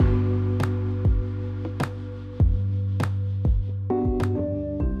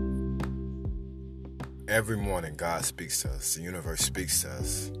Every morning, God speaks to us. The universe speaks to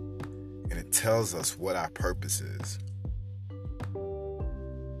us. And it tells us what our purpose is.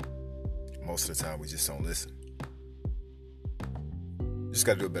 Most of the time, we just don't listen. You just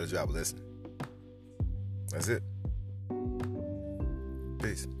got to do a better job of listening. That's it.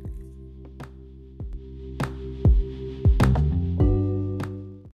 Peace.